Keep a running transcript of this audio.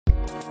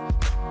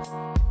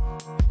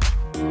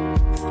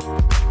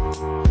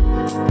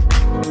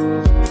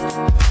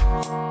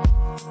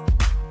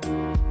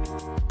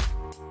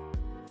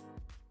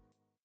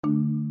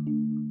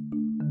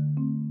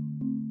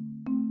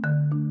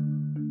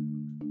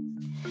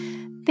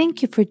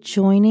Thank you for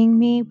joining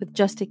me with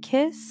Just a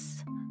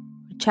Kiss,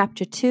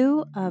 Chapter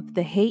 2 of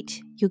The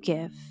Hate You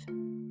Give.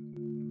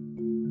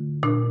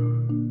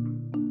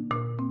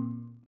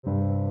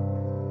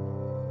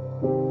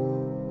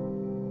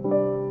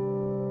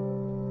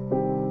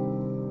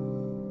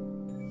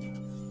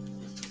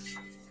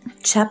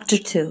 Chapter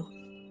 2.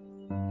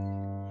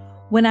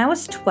 When I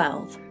was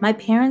 12, my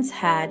parents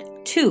had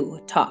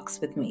 2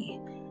 talks with me.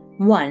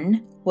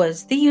 One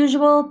was the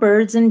usual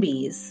birds and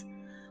bees.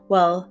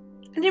 Well,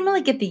 I didn't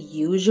really get the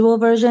usual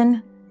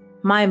version.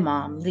 My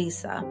mom,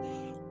 Lisa,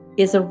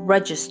 is a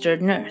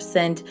registered nurse,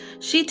 and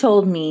she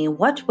told me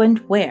what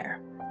went where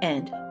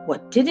and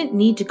what didn't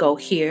need to go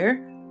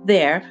here,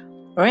 there,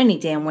 or any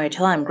damn where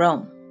till I'm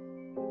grown.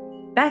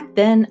 Back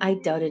then, I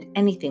doubted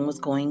anything was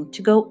going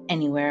to go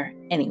anywhere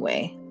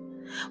anyway.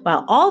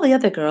 While all the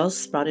other girls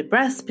sprouted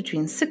breasts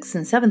between 6th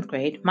and 7th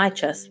grade, my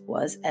chest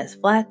was as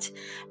flat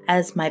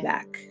as my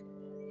back.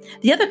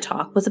 The other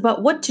talk was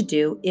about what to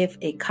do if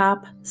a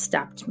cop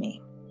stopped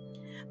me.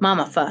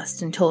 Mama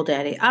fussed and told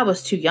Daddy I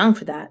was too young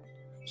for that.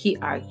 He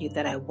argued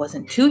that I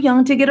wasn't too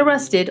young to get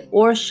arrested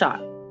or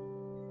shot.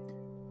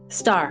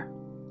 Star,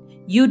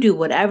 you do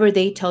whatever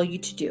they tell you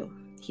to do,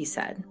 he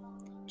said.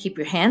 Keep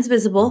your hands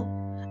visible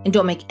and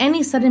don't make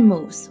any sudden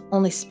moves.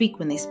 Only speak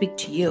when they speak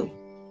to you.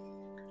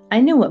 I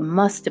knew it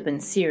must have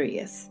been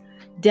serious.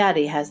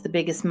 Daddy has the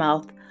biggest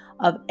mouth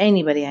of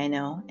anybody I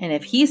know, and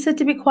if he said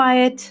to be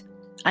quiet,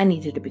 I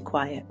needed to be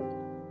quiet.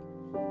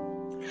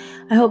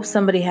 I hope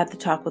somebody had the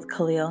talk with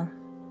Khalil.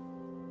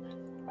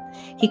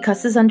 He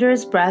cusses under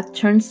his breath,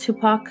 turns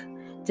Tupac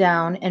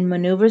down, and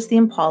maneuvers the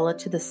Impala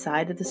to the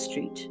side of the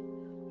street.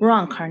 We're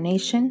on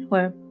Carnation,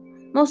 where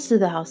most of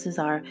the houses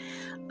are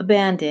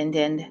abandoned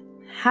and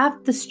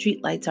half the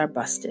streetlights are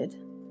busted.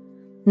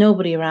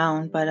 Nobody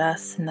around but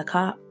us and the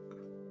cop.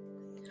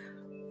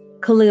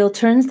 Khalil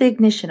turns the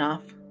ignition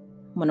off.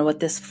 Wonder what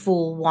this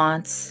fool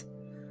wants.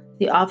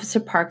 The officer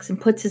parks and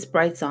puts his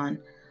brights on.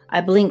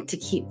 I blink to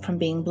keep from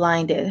being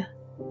blinded.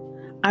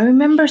 I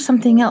remember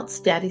something else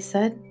Daddy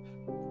said.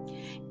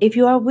 If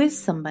you are with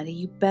somebody,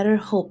 you better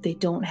hope they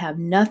don't have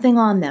nothing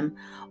on them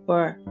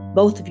or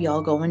both of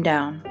y'all going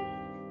down.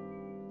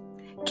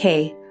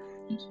 Kay,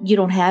 you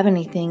don't have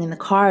anything in the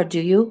car, do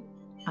you?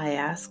 I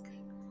ask.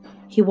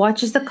 He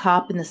watches the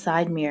cop in the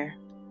side mirror.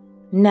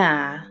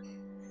 Nah.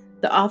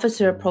 The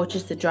officer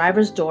approaches the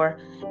driver's door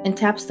and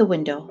taps the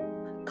window.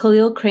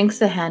 Khalil cranks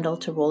the handle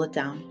to roll it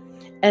down.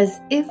 As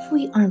if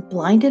we aren't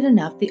blinded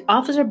enough, the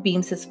officer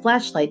beams his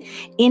flashlight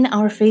in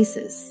our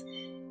faces.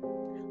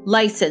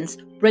 License,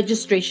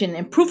 registration,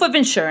 and proof of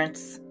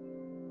insurance.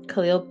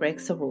 Khalil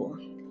breaks a rule.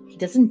 He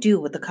doesn't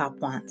do what the cop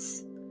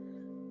wants.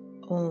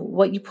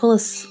 What you pull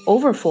us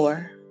over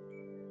for?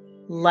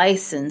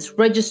 License,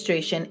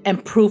 registration,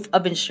 and proof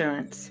of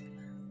insurance.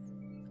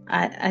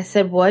 I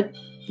said, what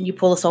you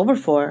pull us over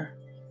for?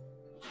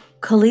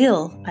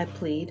 Khalil, I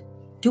plead.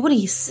 Do what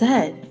he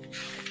said.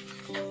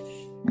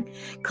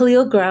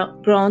 Khalil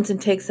groans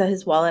and takes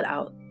his wallet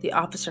out. The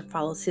officer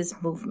follows his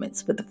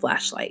movements with the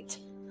flashlight.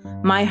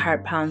 My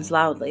heart pounds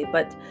loudly,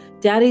 but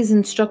Daddy's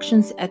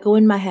instructions echo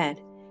in my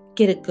head.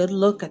 Get a good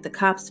look at the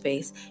cop's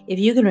face. If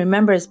you can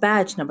remember his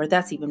badge number,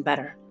 that's even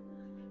better.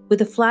 With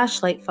the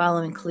flashlight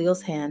following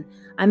Khalil's hand,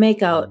 I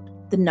make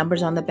out the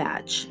numbers on the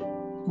badge.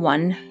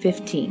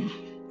 115.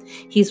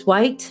 He's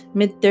white,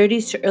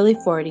 mid-30s to early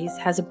 40s,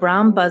 has a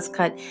brown buzz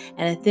cut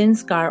and a thin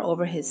scar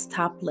over his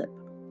top lip.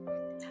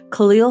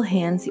 Khalil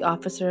hands the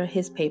officer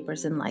his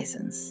papers and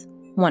license.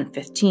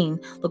 115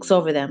 looks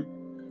over them.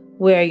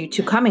 Where are you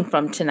two coming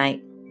from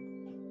tonight?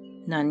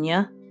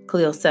 Nanya,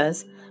 Khalil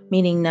says,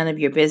 meaning none of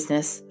your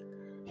business.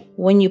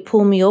 When you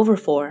pull me over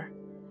for?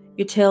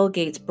 Your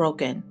tailgate's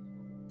broken.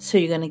 So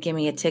you're going to give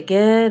me a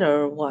ticket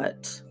or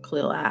what?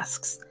 Khalil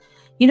asks.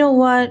 You know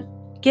what?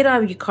 Get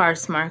out of your car,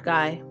 smart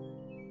guy.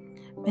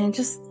 Man,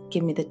 just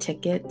give me the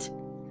ticket.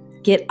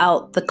 Get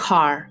out the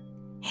car.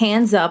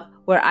 Hands up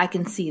where I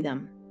can see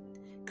them.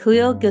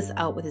 Khalil gets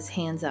out with his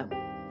hands up.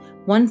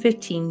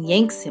 115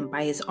 yanks him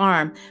by his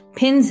arm,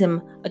 pins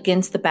him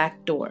against the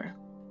back door.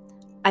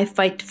 I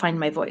fight to find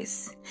my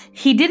voice.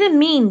 He didn't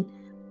mean...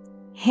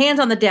 Hands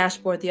on the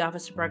dashboard, the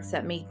officer barks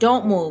at me.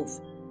 Don't move.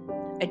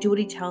 I do what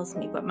he tells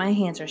me, but my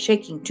hands are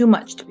shaking too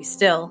much to be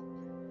still.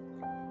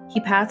 He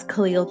pats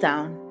Khalil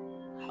down.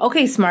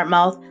 Okay, smart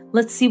mouth,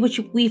 let's see what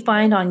we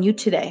find on you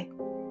today.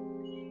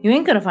 You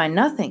ain't gonna find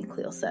nothing,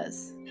 Khalil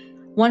says.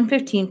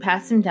 115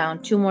 pats him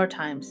down 2 more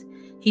times.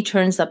 He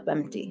turns up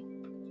empty.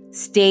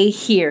 Stay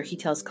here, he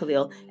tells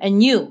Khalil.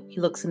 And you,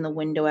 he looks in the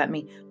window at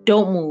me,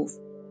 don't move.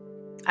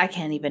 I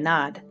can't even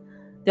nod.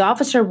 The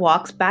officer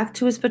walks back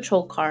to his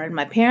patrol car, and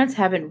my parents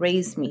haven't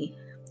raised me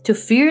to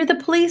fear the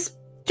police,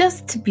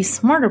 just to be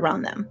smart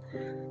around them.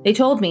 They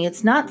told me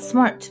it's not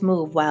smart to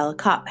move while a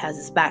cop has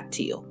his back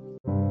to you.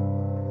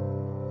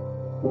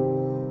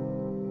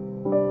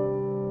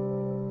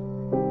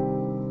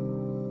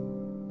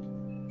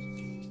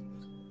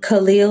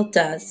 Khalil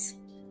does.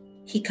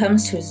 He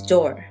comes to his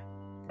door.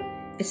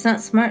 It's not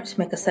smart to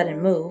make a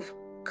sudden move.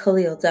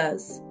 Khalil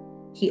does.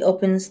 He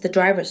opens the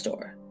driver's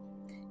door.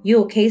 You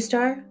okay,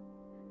 Star?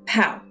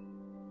 Pow!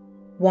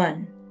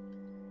 1.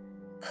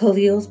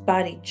 Khalil's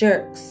body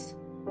jerks.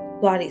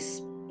 Bloody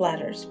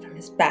splatters from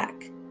his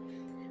back.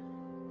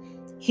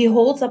 He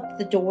holds up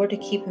the door to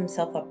keep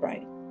himself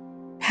upright.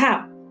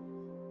 Pow!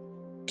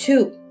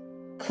 2.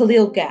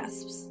 Khalil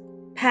gasps.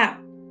 Pow!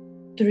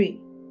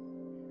 3.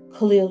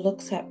 Khalil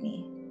looks at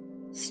me,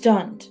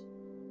 stunned.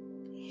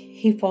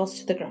 He falls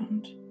to the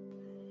ground.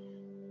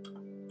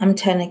 I'm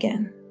 10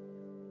 again,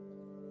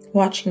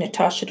 watching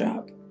Natasha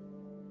drop.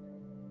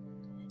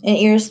 An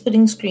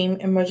ear-splitting scream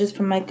emerges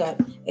from my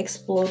gut,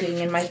 exploding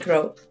in my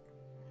throat,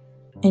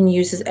 and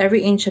uses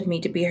every inch of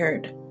me to be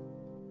heard.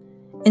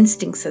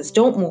 Instinct says,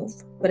 don't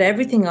move, but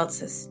everything else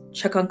says,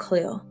 check on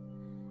Khalil.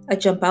 I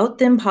jump out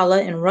the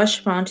Impala and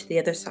rush around to the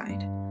other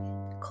side.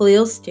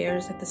 Khalil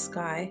stares at the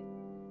sky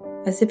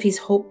as if he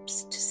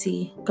hopes to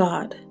see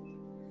God.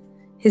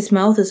 His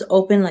mouth is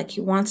open like he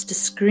wants to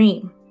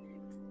scream.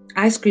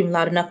 I scream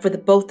loud enough for the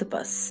both of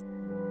us.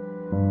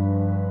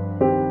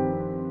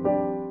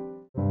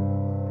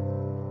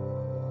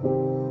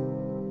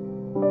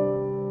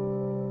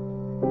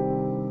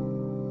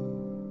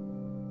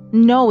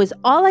 No is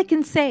all I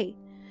can say.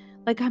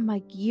 Like I'm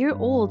a year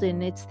old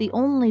and it's the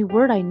only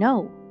word I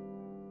know.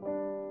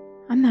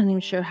 I'm not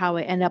even sure how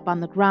I end up on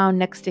the ground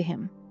next to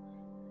him.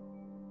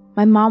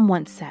 My mom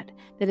once said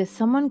that if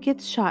someone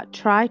gets shot,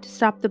 try to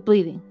stop the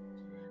bleeding.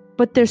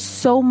 But there's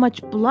so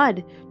much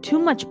blood, too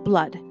much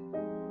blood.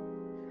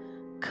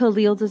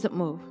 Khalil doesn't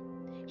move.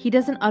 He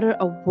doesn't utter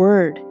a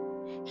word.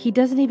 He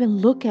doesn't even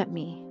look at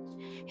me.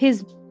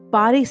 His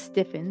body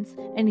stiffens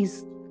and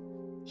he's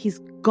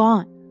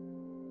gone.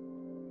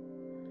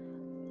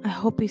 I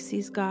hope he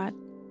sees God.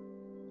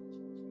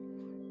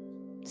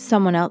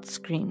 Someone else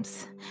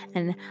screams,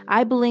 and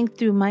I blink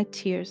through my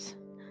tears.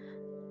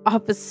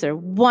 Officer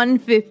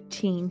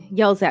 115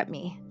 yells at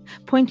me,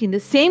 pointing the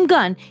same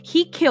gun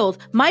he killed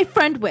my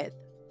friend with.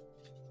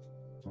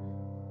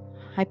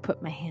 I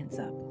put my hands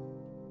up.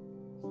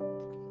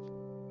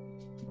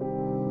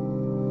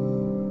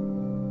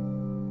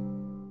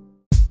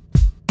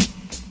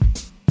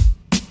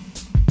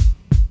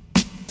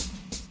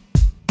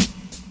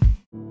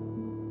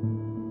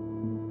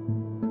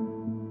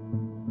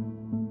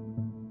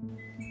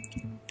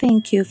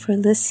 Thank you for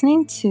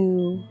listening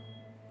to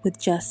With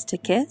Just a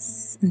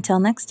Kiss. Until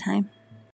next time.